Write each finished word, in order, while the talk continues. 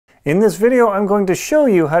In this video, I'm going to show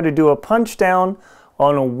you how to do a punch down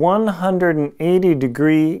on a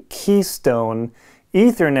 180-degree keystone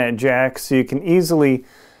Ethernet jack so you can easily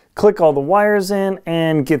click all the wires in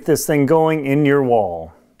and get this thing going in your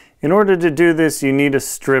wall. In order to do this, you need a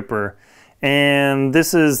stripper. And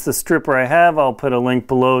this is the stripper I have. I'll put a link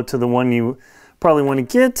below to the one you probably want to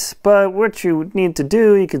get. But what you need to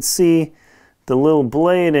do, you can see the little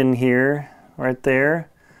blade in here, right there,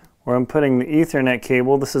 where I'm putting the Ethernet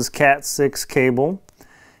cable. This is Cat 6 cable.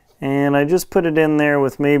 And I just put it in there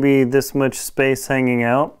with maybe this much space hanging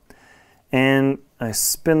out. And I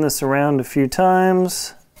spin this around a few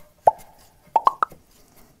times.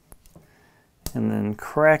 And then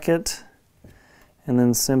crack it. And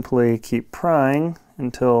then simply keep prying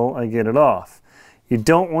until I get it off. You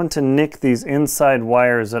don't want to nick these inside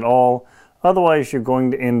wires at all. Otherwise, you're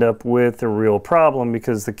going to end up with a real problem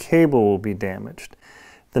because the cable will be damaged.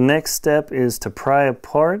 The next step is to pry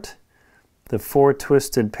apart the 4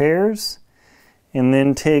 twisted pairs and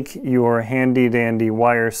then take your handy dandy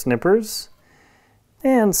wire snippers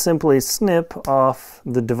and simply snip off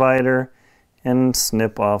the divider and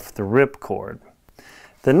snip off the ripcord.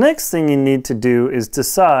 The next thing you need to do is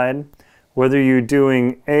decide whether you're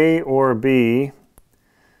doing A or B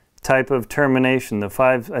type of termination.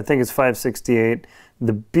 I think it's 568.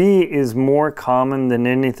 The B is more common than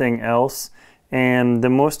anything else. And the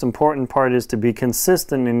most important part is to be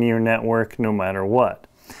consistent in your network no matter what.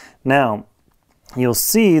 Now, you'll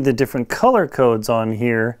see the different color codes on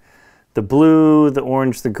here. The blue, the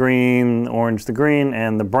orange, the green,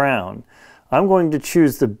 and the brown. I'm going to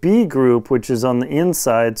choose the B group, which is on the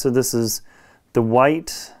inside. So this is the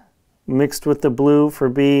white mixed with the blue for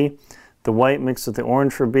B, the white mixed with the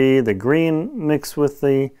orange for B, the green mixed with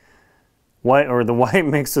the white, or the white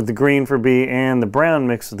mixed with the green for B, and the brown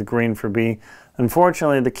mixed with the green for B.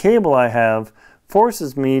 Unfortunately, the cable I have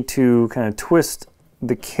forces me to kind of twist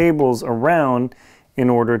the cables around in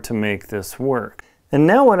order to make this work. And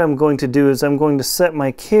now what I'm going to do is I'm going to set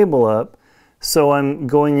my cable up so I'm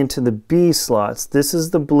going into the B slots. This is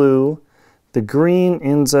the blue. The green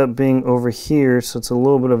ends up being over here, so it's a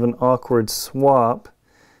little bit of an awkward swap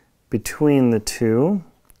between the two.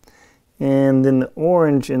 And then the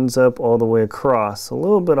orange ends up all the way across. A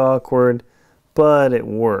little bit awkward, but it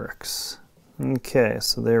works. Okay,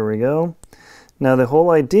 so there we go. Now the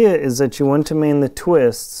whole idea is that you want to maintain the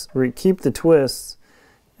twists, or keep the twists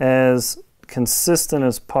as consistent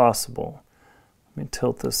as possible. Let me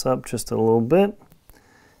tilt this up just a little bit.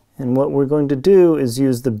 And what we're going to do is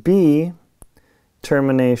use the B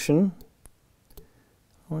termination.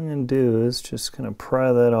 All I'm going to do is just kind of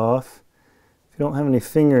pry that off. If you don't have any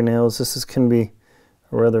fingernails, this can be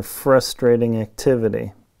a rather frustrating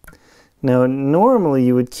activity. Now, normally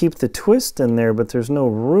you would keep the twist in there, but there's no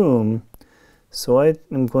room. So I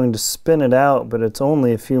am going to spin it out, but it's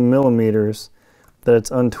only a few millimeters that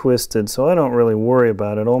it's untwisted. So I don't really worry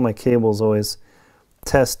about it. All my cables always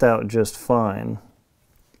test out just fine.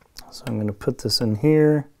 So I'm going to put this in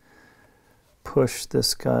here, push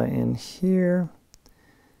this guy in here.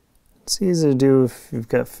 It's easy to do if you've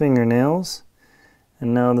got fingernails.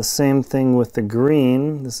 And now the same thing with the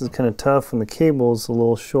green. This is kind of tough when the cable's a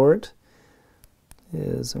little short.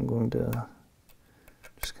 I'm going to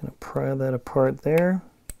just kind of pry that apart there,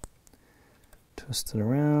 twist it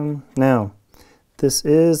around. Now, this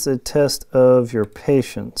is a test of your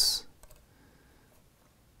patience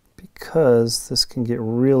because this can get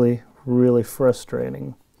really, really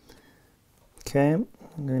frustrating. Okay,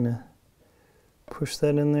 I'm going to push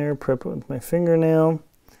that in there, prep it with my fingernail.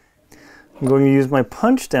 I'm going to use my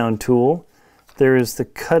punch down tool. There is the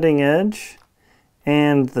cutting edge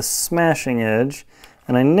and the smashing edge.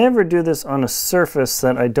 And I never do this on a surface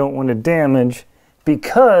that I don't want to damage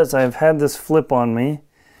because I've had this flip on me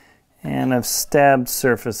and I've stabbed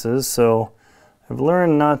surfaces. So I've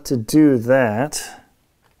learned not to do that.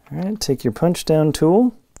 All right, take your punch down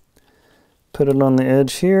tool, put it on the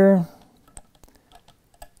edge here,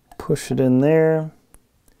 push it in there,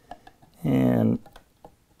 and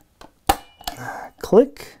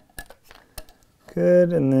click.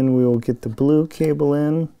 Good, and then we will get the blue cable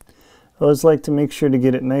in. I always like to make sure to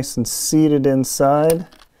get it nice and seated inside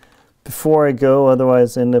before I go,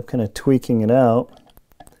 otherwise I end up kind of tweaking it out.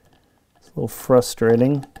 It's a little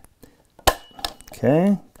frustrating.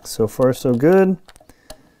 Okay, so far so good.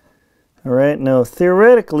 All right, now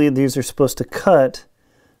theoretically these are supposed to cut,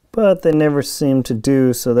 but they never seem to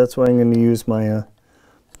do, so that's why I'm going to use my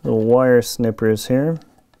little wire snippers here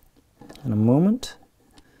in a moment.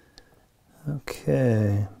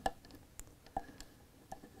 Okay.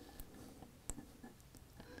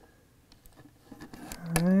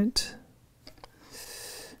 All right.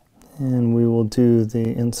 And we will do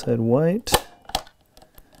the inside white,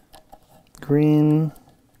 green.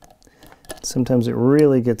 Sometimes it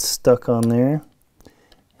really gets stuck on there.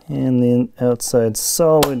 And the outside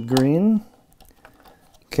solid green.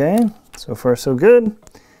 Okay, so far so good.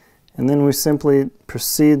 And then we simply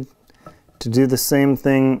proceed to do the same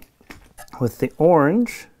thing with the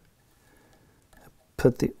orange.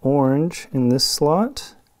 Put the orange in this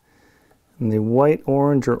slot, and the white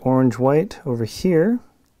orange or orange white over here.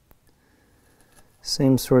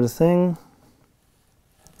 Same sort of thing.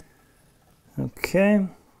 Okay.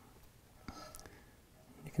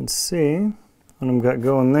 You can see what I've got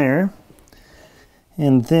going there.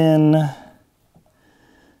 And then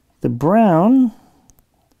the brown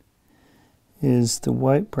is the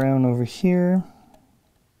white brown over here.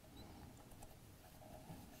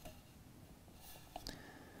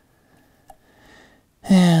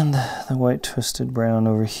 And the white twisted brown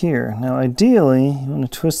over here. Now ideally, you want to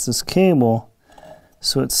twist this cable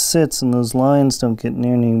so it sits and those lines don't get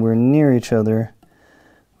anywhere near each other.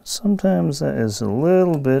 But sometimes that is a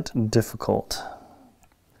little bit difficult.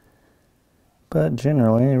 But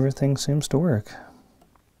generally, everything seems to work.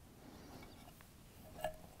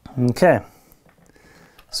 Okay,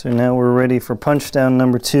 so now we're ready for punch down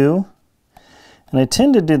number 2. And I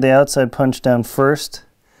tend to do the outside punch down first,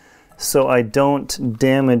 so I don't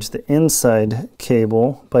damage the inside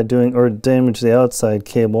cable by doing, or damage the outside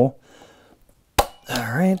cable.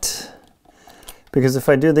 All right. Because if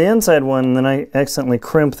I do the inside one and then I accidentally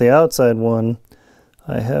crimp the outside one,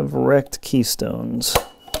 I have wrecked keystones.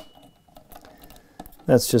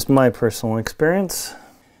 That's just my personal experience.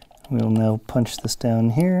 We'll now punch this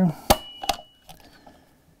down here.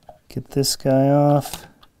 Get this guy off.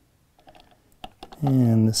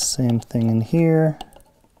 And the same thing in here.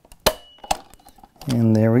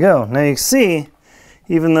 And there we go. Now you see,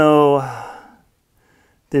 even though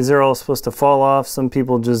these are all supposed to fall off, some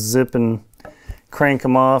people just zip and crank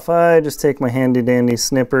them off. I just take my handy dandy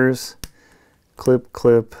snippers, clip,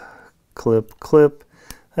 clip, clip, clip.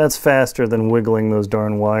 That's faster than wiggling those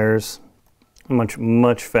darn wires. Much,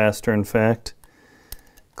 much faster, in fact.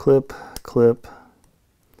 Clip, clip,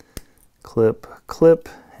 clip, clip,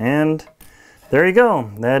 and there you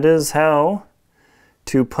go. That is how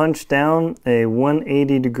to punch down a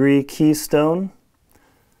 180-degree keystone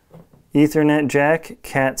Ethernet jack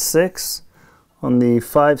Cat6 on the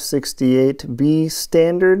 568B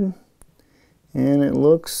standard, and it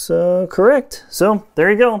looks correct. So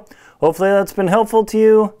there you go. Hopefully that's been helpful to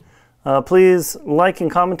you. Please like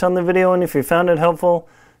and comment on the video, and if you found it helpful,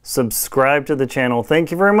 subscribe to the channel.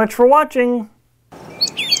 Thank you very much for watching.